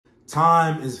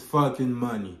Time is fucking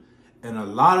money. And a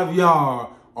lot of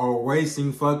y'all are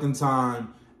wasting fucking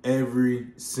time every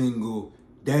single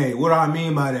day. What do I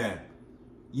mean by that?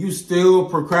 You still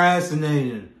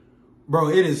procrastinating. Bro,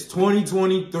 it is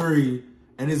 2023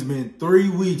 and it's been 3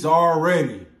 weeks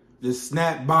already. Just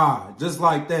snap by, just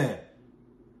like that.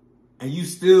 And you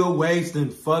still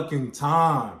wasting fucking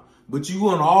time. But you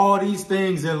want all these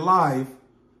things in life,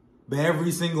 but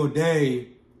every single day,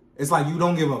 it's like you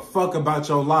don't give a fuck about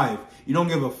your life. You don't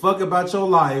give a fuck about your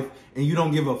life, and you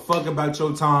don't give a fuck about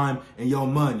your time and your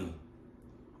money.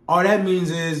 All that means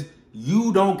is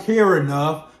you don't care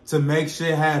enough to make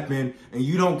shit happen, and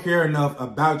you don't care enough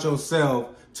about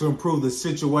yourself to improve the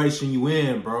situation you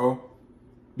in, bro.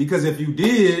 Because if you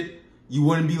did, you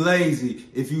wouldn't be lazy.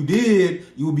 If you did,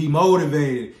 you would be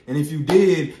motivated. And if you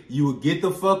did, you would get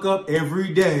the fuck up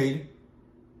every day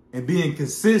and being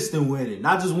consistent with it.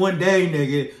 Not just one day,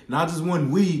 nigga. Not just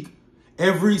 1 week.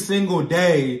 Every single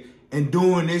day and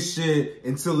doing this shit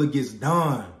until it gets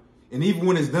done. And even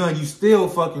when it's done, you still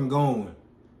fucking going.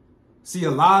 See,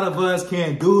 a lot of us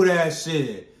can't do that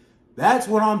shit. That's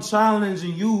what I'm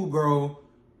challenging you, bro,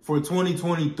 for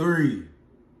 2023.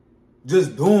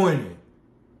 Just doing it.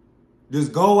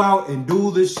 Just go out and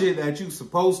do the shit that you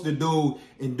supposed to do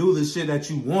and do the shit that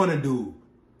you want to do.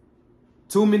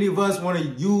 Too many of us want to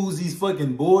use these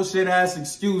fucking bullshit ass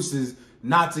excuses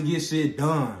not to get shit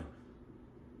done.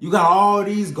 You got all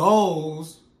these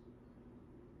goals,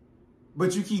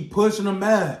 but you keep pushing them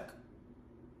back.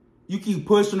 You keep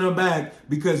pushing them back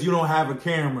because you don't have a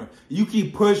camera. You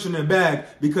keep pushing it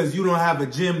back because you don't have a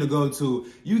gym to go to.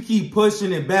 You keep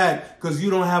pushing it back because you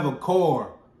don't have a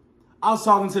car. I was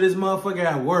talking to this motherfucker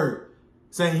at work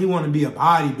saying he want to be a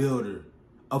bodybuilder.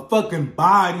 A fucking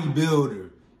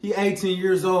bodybuilder. He 18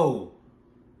 years old.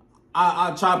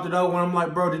 I chopped it up when I'm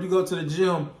like, bro, did you go to the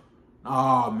gym?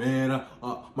 Oh, man,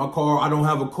 my car, I don't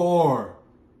have a car.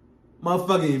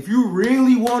 Motherfucker, if you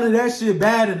really wanted that shit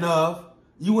bad enough,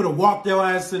 you would have walked your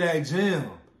ass to that gym.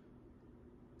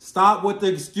 Stop with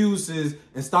the excuses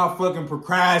and stop fucking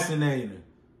procrastinating.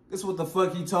 That's what the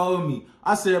fuck he told me.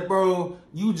 I said, bro,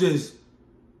 you just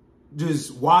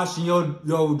washing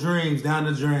your dreams down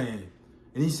the drain.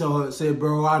 And he said,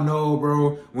 bro, I know,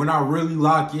 bro, when I really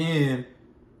lock in,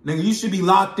 nigga, you should be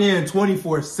locked in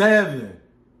 24/7.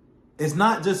 It's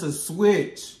not just a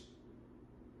switch.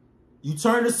 You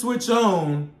turn the switch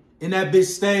on and that bitch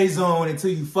stays on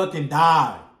until you fucking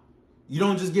die. You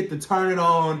don't just get to turn it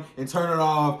on and turn it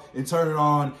off and turn it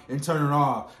on and turn it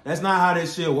off. That's not how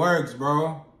this shit works,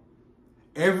 bro.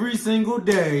 Every single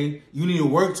day, you need to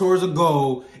work towards a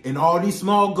goal, and all these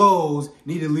small goals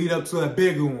need to lead up to a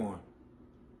bigger one.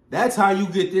 That's how you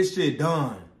get this shit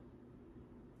done.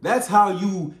 That's how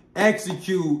you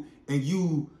execute and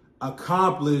you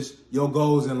accomplish your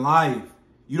goals in life.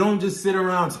 You don't just sit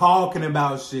around talking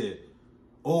about shit.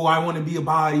 Oh, I want to be a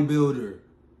bodybuilder.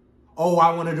 Oh,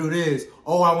 I want to do this.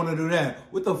 Oh, I want to do that.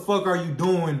 What the fuck are you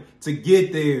doing to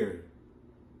get there?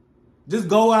 Just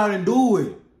go out and do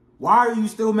it. Why are you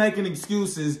still making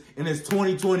excuses and it's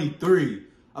 2023?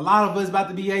 A lot of us about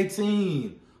to be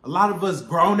 18. A lot of us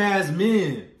grown-ass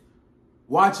men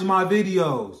watching my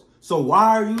videos. So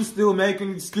why are you still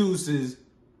making excuses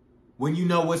when you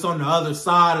know what's on the other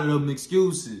side of them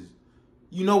excuses?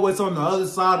 You know what's on the other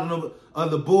side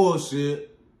of the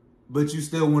bullshit, but you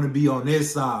still want to be on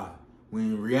this side. When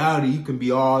in reality, you can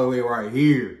be all the way right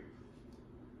here.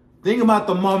 Think about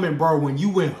the moment, bro, when you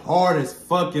went hard as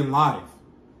fucking life.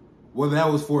 Whether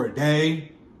that was for a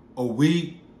day, a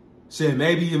week, shit,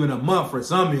 maybe even a month for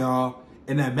some of y'all.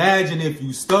 And imagine if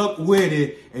you stuck with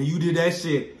it and you did that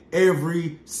shit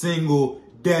every single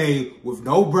day with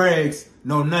no breaks,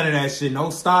 no none of that shit,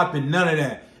 no stopping, none of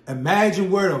that. Imagine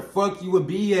where the fuck you would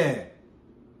be at.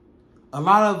 A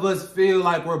lot of us feel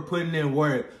like we're putting in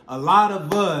work. A lot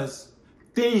of us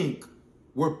think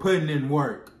we're putting in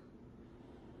work.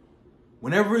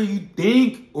 Whenever you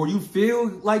think or you feel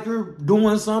like you're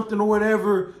doing something or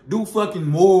whatever, do fucking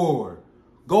more.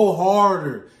 Go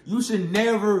harder. You should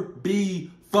never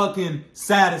be fucking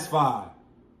satisfied.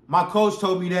 My coach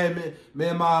told me that,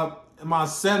 man, my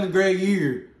 7th grade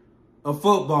year of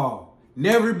football.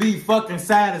 Never be fucking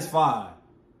satisfied.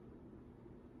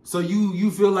 So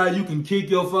you feel like you can kick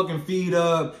your fucking feet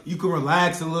up. You can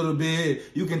relax a little bit.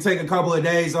 You can take a couple of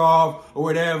days off or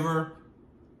whatever.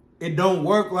 It don't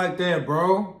work like that,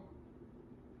 bro.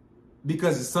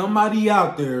 Because there's somebody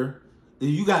out there,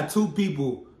 you got two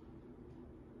people.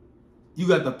 You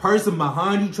got the person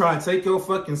behind you trying to take your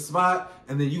fucking spot,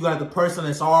 and then you got the person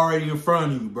that's already in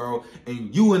front of you, bro.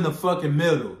 And you in the fucking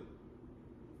middle.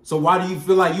 So why do you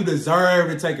feel like you deserve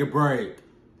to take a break?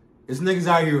 There's niggas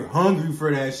out here hungry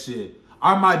for that shit.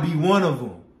 I might be one of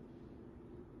them.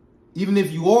 Even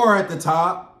if you are at the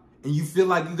top and you feel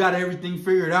like you got everything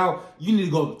figured out, you need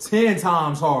to go 10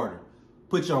 times harder.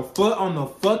 Put your foot on the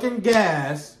fucking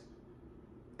gas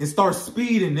and start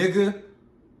speeding, nigga.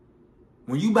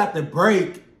 When you about to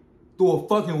break through a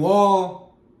fucking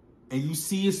wall and you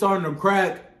see it starting to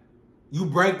crack, you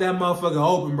break that motherfucker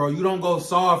open, bro. You don't go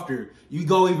softer. You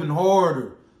go even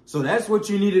harder. So that's what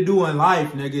you need to do in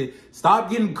life, nigga. Stop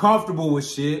getting comfortable with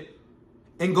shit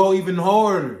and go even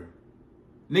harder.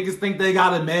 Niggas think they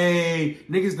got it made.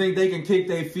 Niggas think they can kick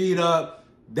their feet up.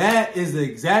 That is the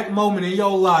exact moment in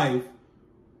your life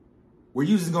where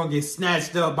you just gonna get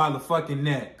snatched up by the fucking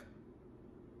neck.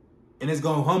 And it's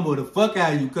gonna humble the fuck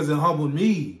out of you because it humbled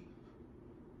me.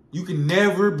 You can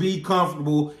never be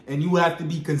comfortable and you have to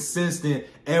be consistent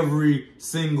every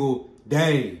single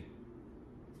day.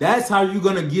 That's how you're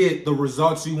gonna get the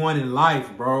results you want in life,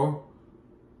 bro.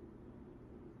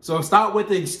 So stop with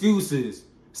the excuses.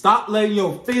 Stop letting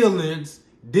your feelings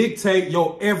dictate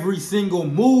your every single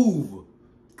move.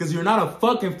 Because you're not a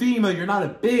fucking female. You're not a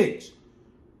bitch.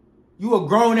 You a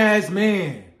grown-ass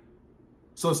man.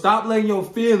 So stop letting your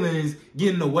feelings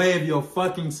get in the way of your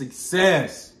fucking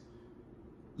success.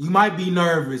 You might be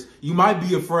nervous. You might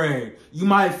be afraid. You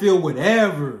might feel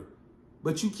whatever.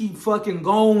 But you keep fucking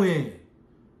going.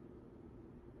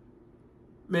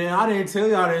 Man, I didn't tell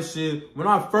y'all that shit. When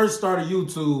I first started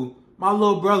YouTube, my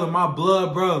little brother, my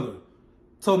blood brother,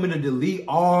 told me to delete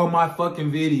all my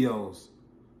fucking videos.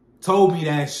 Told me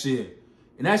that shit.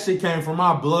 And that shit came from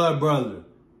my blood brother.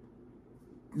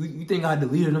 You think I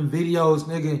deleted them videos,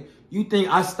 nigga? You think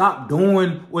I stopped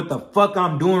doing what the fuck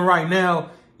I'm doing right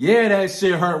now? Yeah, that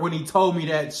shit hurt when he told me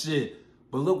that shit.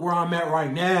 But look where I'm at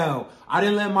right now. I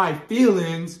didn't let my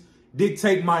feelings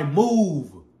dictate my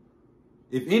move.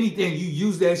 If anything, you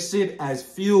use that shit as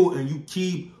fuel and you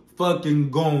keep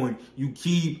fucking going. You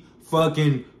keep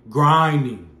fucking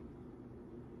grinding.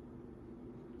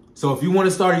 So if you want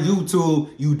to start a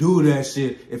YouTube, you do that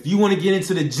shit. If you want to get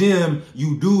into the gym,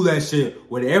 you do that shit.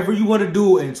 Whatever you want to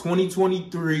do in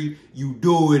 2023, you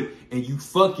do it. And you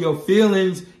fuck your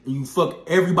feelings and you fuck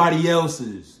everybody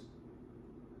else's.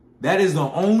 That is the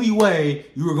only way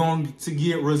you are going to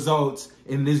get results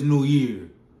in this new year.